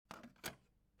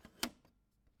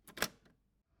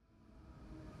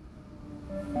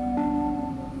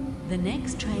The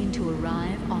next train to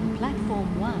arrive on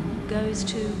platform 1 goes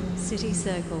to City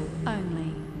Circle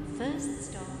only.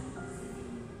 First stop.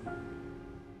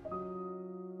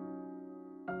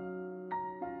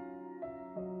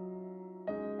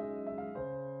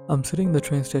 I'm sitting in the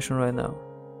train station right now,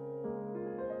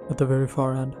 at the very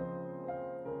far end.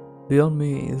 Beyond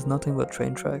me is nothing but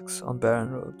train tracks on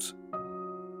barren roads,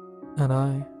 and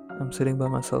I am sitting by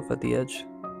myself at the edge,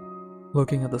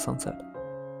 looking at the sunset.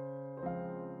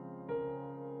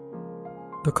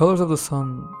 The colors of the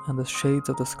sun and the shades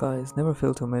of the skies never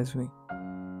fail to amaze me.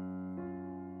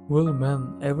 Will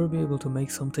men ever be able to make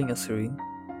something as serene?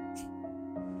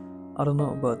 I don't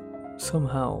know, but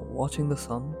somehow watching the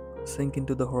sun sink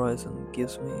into the horizon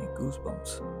gives me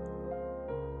goosebumps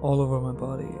all over my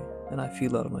body, and I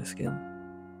feel out of my skin,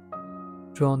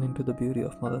 drawn into the beauty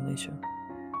of Mother Nature.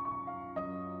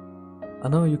 I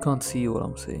know you can't see what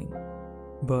I'm saying,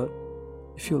 but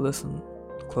if you listen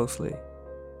closely,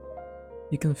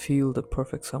 you can feel the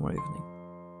perfect summer evening.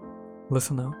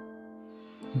 Listen now,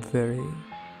 very,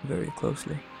 very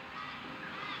closely.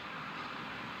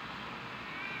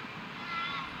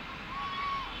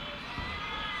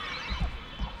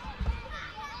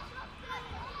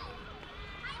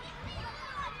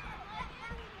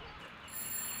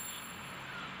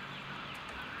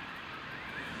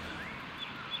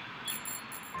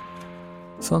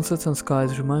 Sunsets and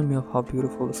skies remind me of how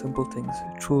beautiful the simple things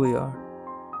truly are.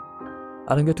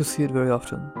 I don't get to see it very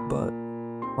often, but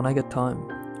when I get time,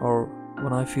 or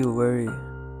when I feel weary,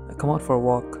 I come out for a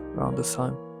walk around this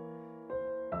time,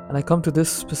 and I come to this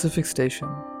specific station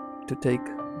to take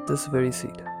this very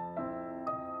seat.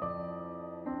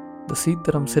 The seat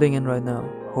that I'm sitting in right now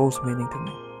holds meaning to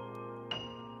me.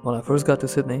 When I first got to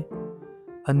Sydney,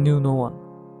 I knew no one.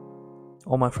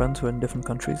 All my friends were in different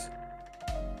countries.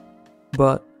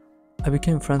 But I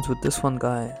became friends with this one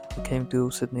guy who came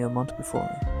to Sydney a month before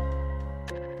me.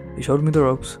 He showed me the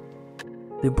ropes,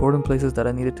 the important places that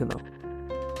I needed to know,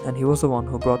 and he was the one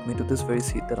who brought me to this very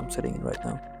seat that I'm sitting in right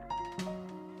now.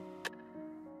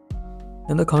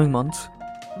 In the coming months,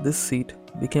 this seat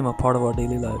became a part of our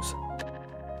daily lives.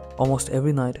 Almost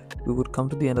every night, we would come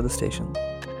to the end of the station.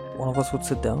 One of us would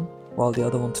sit down while the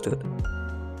other one stood.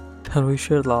 And we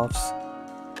shared laughs,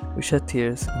 we shed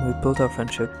tears, and we built our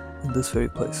friendship in this very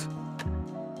place.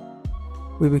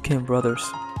 We became brothers,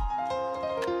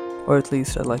 or at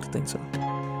least I'd like to think so.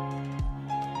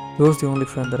 He was the only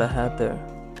friend that I had there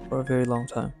for a very long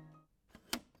time.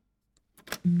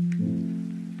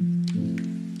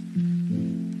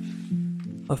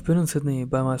 I've been in Sydney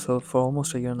by myself for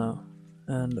almost a year now,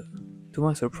 and to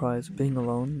my surprise, being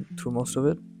alone through most of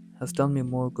it has done me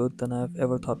more good than I've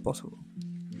ever thought possible.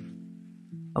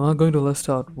 I'm not going to list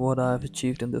out what I've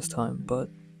achieved in this time, but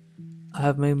I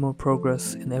have made more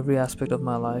progress in every aspect of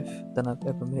my life than I've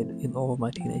ever made in all of my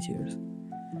teenage years.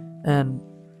 And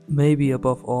maybe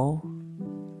above all,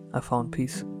 I found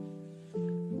peace.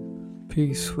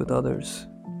 Peace with others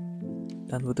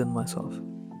and within myself.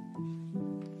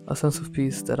 A sense of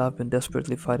peace that I've been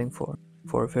desperately fighting for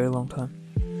a very long time.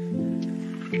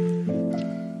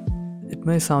 It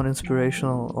may sound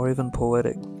inspirational or even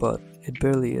poetic, but it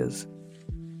barely is.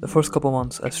 The first couple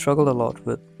months, I struggled a lot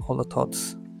with all the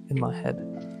thoughts in my head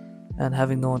and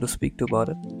having no one to speak to about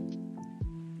it.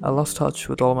 I lost touch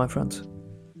with all my friends,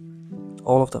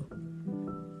 all of them,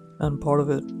 and part of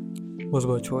it was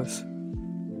by choice.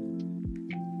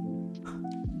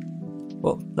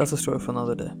 Well, that's a story for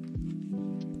another day.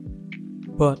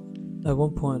 But at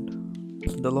one point,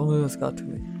 the loneliness got to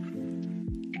me.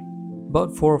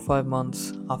 About 4 or 5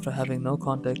 months after having no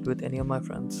contact with any of my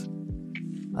friends,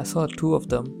 I saw two of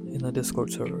them in a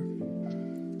Discord server.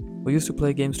 We used to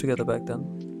play games together back then,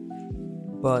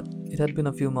 but it had been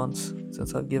a few months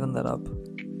since I've given that up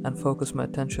and focused my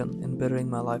attention in bettering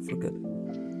my life for good.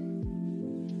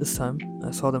 This time, I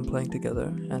saw them playing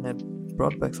together and it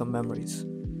brought back some memories.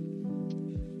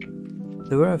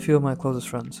 They were a few of my closest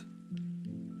friends,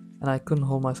 and I couldn't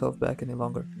hold myself back any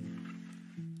longer.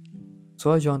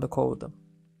 So I joined the call with them.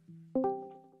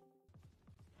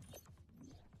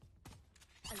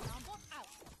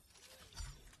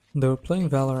 They were playing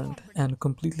Valorant and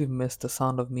completely missed the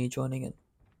sound of me joining in.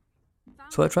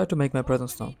 So I tried to make my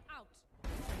presence known.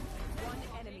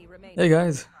 Hey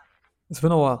guys, it's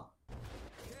been a while.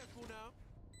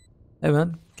 Hey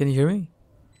man, can you hear me?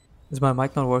 Is my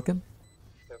mic not working?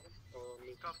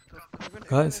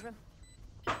 Guys,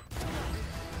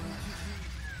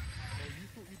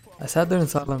 I sat there in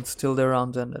silence till their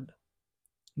rounds ended.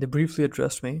 They briefly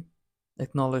addressed me,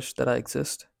 acknowledged that I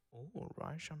exist, Oh,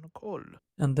 right on the call.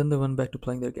 and then they went back to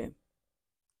playing their game.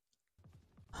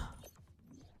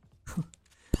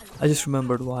 I just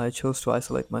remembered why I chose to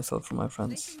isolate myself from my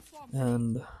friends,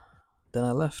 and then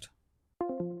I left.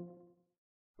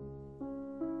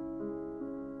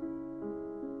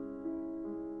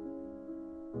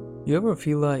 You ever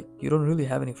feel like you don't really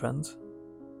have any friends?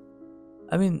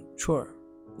 I mean, sure,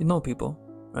 you know people,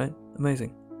 right?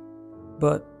 Amazing.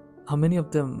 But how many of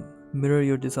them mirror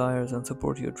your desires and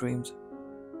support your dreams?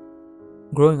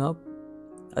 Growing up,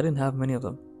 I didn't have many of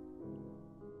them.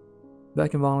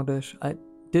 Back in Bangladesh, I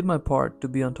did my part to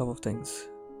be on top of things,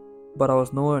 but I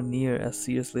was nowhere near as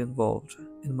seriously involved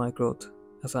in my growth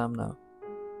as I am now.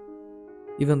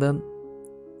 Even then,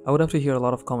 I would have to hear a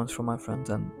lot of comments from my friends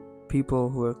and people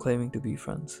who were claiming to be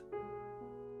friends.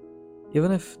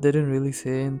 Even if they didn't really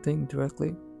say anything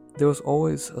directly, there was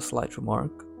always a slight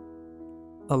remark,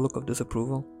 a look of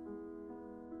disapproval.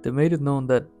 They made it known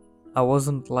that I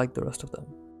wasn't like the rest of them,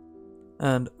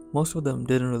 and most of them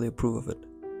didn't really approve of it.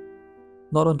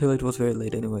 Not until it was very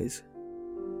late, anyways.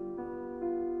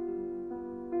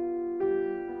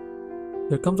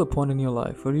 There comes a point in your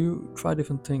life where you try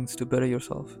different things to better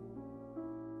yourself,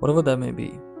 whatever that may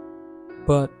be,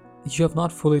 but you have not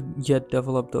fully yet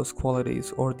developed those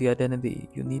qualities or the identity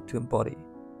you need to embody.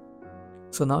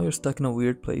 So now you're stuck in a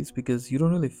weird place because you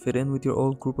don't really fit in with your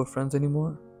old group of friends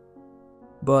anymore,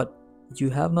 but you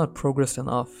have not progressed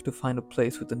enough to find a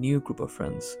place with a new group of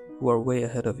friends who are way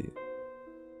ahead of you.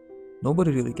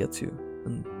 Nobody really gets you,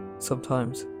 and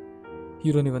sometimes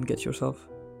you don't even get yourself.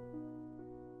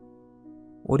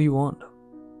 What do you want?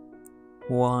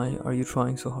 Why are you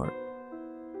trying so hard?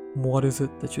 What is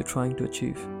it that you're trying to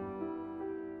achieve?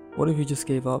 What if you just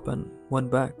gave up and went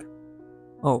back?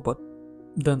 Oh, but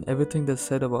then everything that's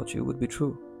said about you would be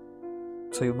true.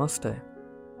 So you must stay,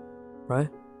 right?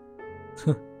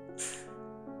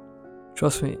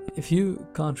 Trust me, if you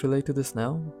can't relate to this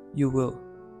now, you will,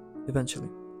 eventually.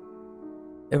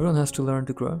 Everyone has to learn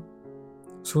to grow.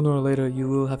 Sooner or later, you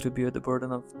will have to bear the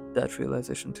burden of that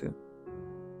realization too.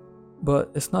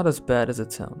 But it's not as bad as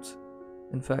it sounds.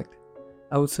 In fact,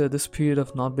 I would say this period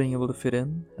of not being able to fit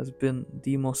in has been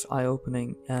the most eye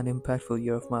opening and impactful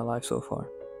year of my life so far.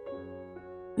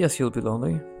 Yes, you'll be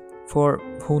lonely, for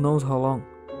who knows how long.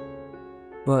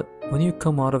 But when you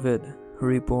come out of it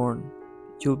reborn,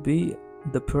 you'll be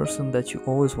the person that you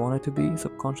always wanted to be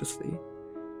subconsciously,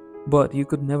 but you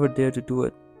could never dare to do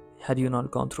it had you not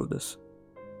gone through this.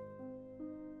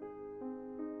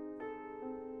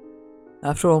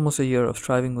 After almost a year of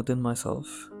striving within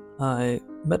myself, I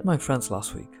met my friends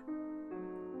last week.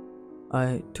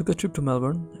 I took a trip to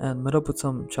Melbourne and met up with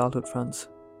some childhood friends.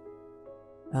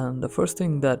 And the first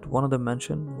thing that one of them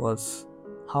mentioned was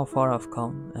how far I've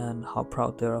come and how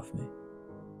proud they're of me.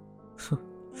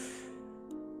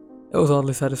 It was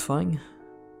oddly satisfying.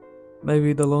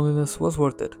 Maybe the loneliness was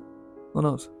worth it. Who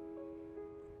knows?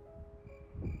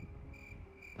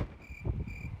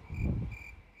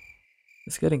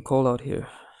 It's getting cold out here.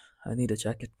 I need a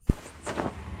jacket.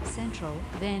 Central,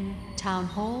 then Town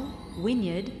Hall,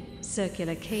 Wynyard,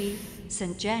 Circular Quay,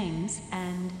 St James,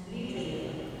 and